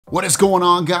What is going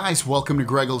on, guys? Welcome to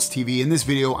Greggles TV. In this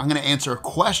video, I'm going to answer a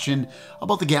question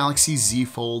about the Galaxy Z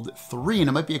Fold 3, and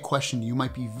it might be a question you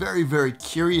might be very, very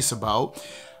curious about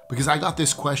because I got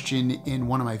this question in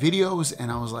one of my videos, and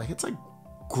I was like, it's a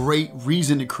great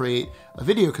reason to create a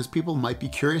video because people might be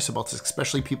curious about this,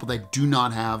 especially people that do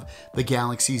not have the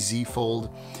Galaxy Z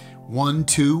Fold 1,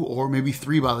 2, or maybe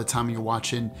 3 by the time you're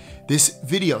watching this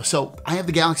video. So I have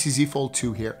the Galaxy Z Fold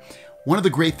 2 here. One of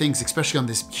the great things, especially on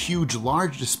this huge,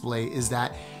 large display, is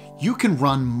that you can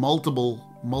run multiple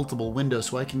windows.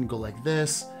 So I can go like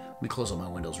this. Let me close all my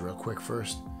windows real quick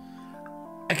first.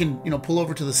 I can, pull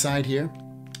over to the side here,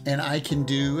 and I can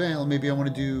do, well, maybe I want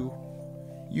to do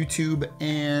YouTube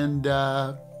and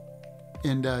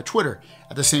Twitter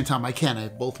at the same time. I can. I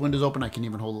have both windows open. I can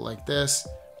even hold it like this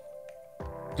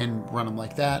and run them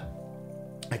like that.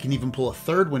 I can even pull a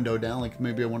third window down, like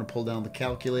maybe I want to pull down the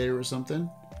calculator or something.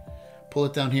 Pull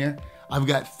it down here. I've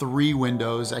got 3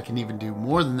 windows. I can even do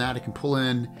more than that. I can pull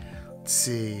in, let's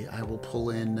see, I will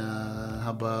pull in, how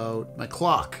about my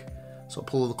clock? So I'll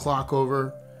pull the clock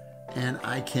over, and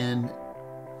I can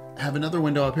have another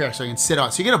window up here so I can sit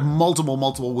out. So you can have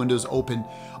multiple windows open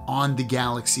on the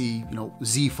Galaxy,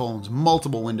 Z phones,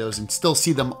 multiple windows, and still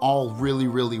see them all really,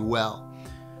 really well.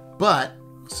 But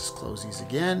let's just close these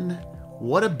again.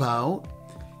 What about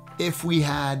if we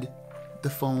had the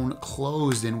phone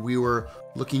closed and we were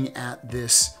looking at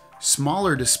this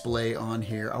smaller display on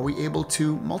here? Are we able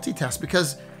to multitask?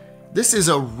 Because this is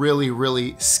a really,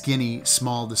 really skinny,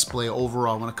 small display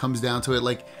overall when it comes down to it.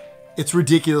 Like, it's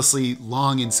ridiculously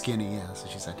long and skinny. Yeah, that's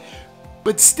what she said.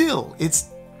 But still,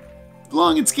 it's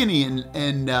long and skinny.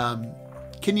 And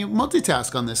can you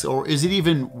multitask on this? Or is it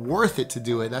even worth it to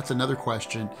do it? That's another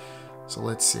question. So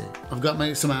let's see. I've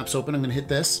got some apps open. I'm going to hit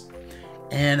this.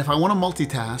 And if I want to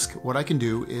multitask, what I can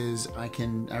do is I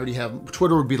already have,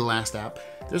 Twitter would be the last app.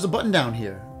 There's a button down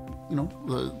here, the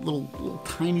little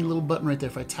tiny little button right there.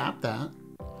 If I tap that,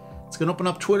 it's going to open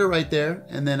up Twitter right there.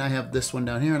 And then I have this one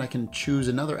down here, and I can choose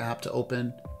another app to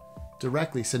open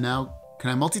directly. So now, can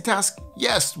I multitask?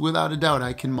 Yes, without a doubt,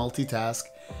 I can multitask.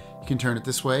 You can turn it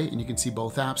this way, and you can see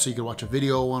both apps. So you can watch a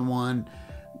video on one,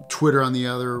 Twitter on the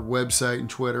other, website and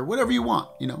Twitter, whatever you want,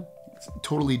 It's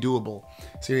totally doable.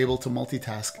 So you're able to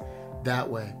multitask that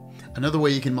way. Another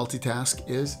way you can multitask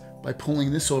is by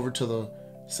pulling this over to the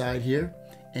side here,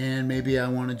 and maybe I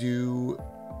want to do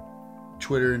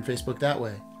Twitter and Facebook that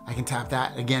way. I can tap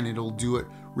that. Again, it'll do it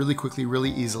really quickly,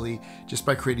 really easily. Just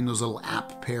by creating those little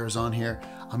app pairs on here,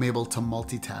 I'm able to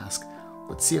multitask.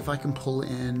 Let's see if I can pull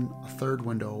in a third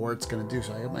window, or it's going to do.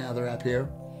 So I have my other app here.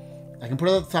 I can put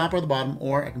it at the top or the bottom,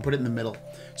 or I can put it in the middle.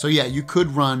 So yeah, you could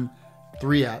run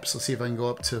 3 apps. Let's see if I can go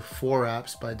up to 4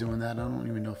 apps by doing that. I don't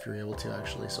even know if you're able to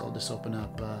actually. So I'll just open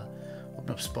up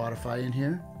Spotify in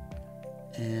here,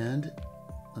 and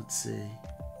let's see.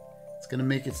 It's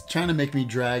trying to make me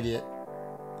drag it.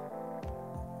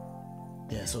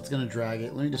 Yeah, so it's gonna drag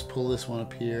it. Let me just pull this one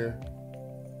up here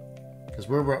because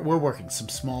we're working some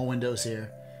small windows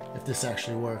here. If this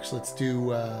actually works, let's do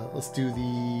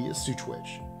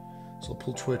Twitch. So I'll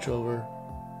pull Twitch over.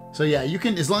 So yeah, you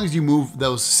can, as long as you move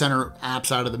those center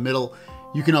apps out of the middle,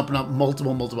 you can open up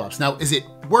multiple apps. Now, is it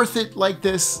worth it like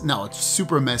this? No, it's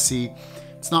super messy.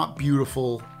 It's not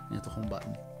beautiful. You hit the home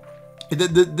button.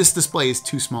 This display is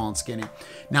too small and skinny.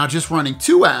 Now, just running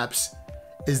 2 apps,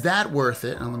 is that worth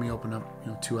it? And let me open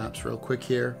up 2 apps real quick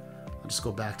here. I'll just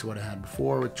go back to what I had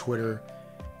before with Twitter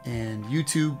and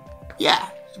YouTube. Yeah,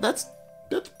 that's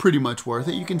pretty much worth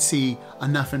it. You can see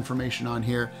enough information on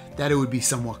here that it would be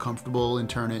somewhat comfortable, and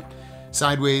turn it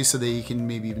sideways so that you can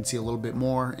maybe even see a little bit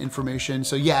more information.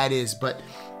 So yeah, it is. But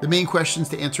the main questions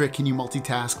to answer it: can you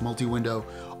multitask, multi-window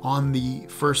on the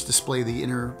first display,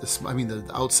 the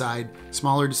outside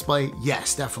smaller display?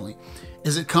 Yes, definitely.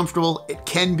 Is it comfortable? It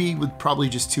can be with probably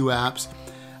just 2 apps.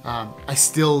 I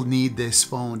still need this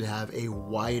phone to have a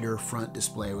wider front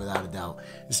display without a doubt.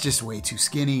 It's just way too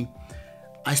skinny.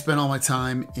 I spend all my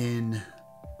time in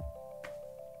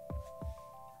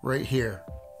right here,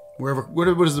 wherever. What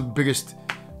is the biggest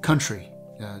country?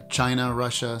 China,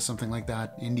 Russia, something like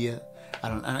that. India. I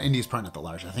don't. India's probably not the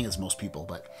largest. I think it's most people,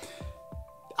 but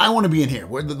I want to be in here,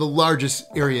 where the largest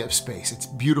area of space. It's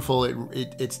beautiful.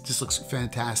 It just looks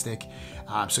fantastic.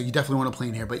 So you definitely want to play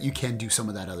in here, but you can do some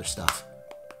of that other stuff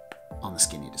on the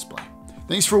skinny display.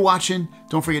 Thanks for watching.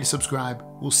 Don't forget to subscribe.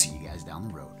 We'll see you guys down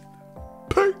the road.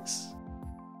 Peace.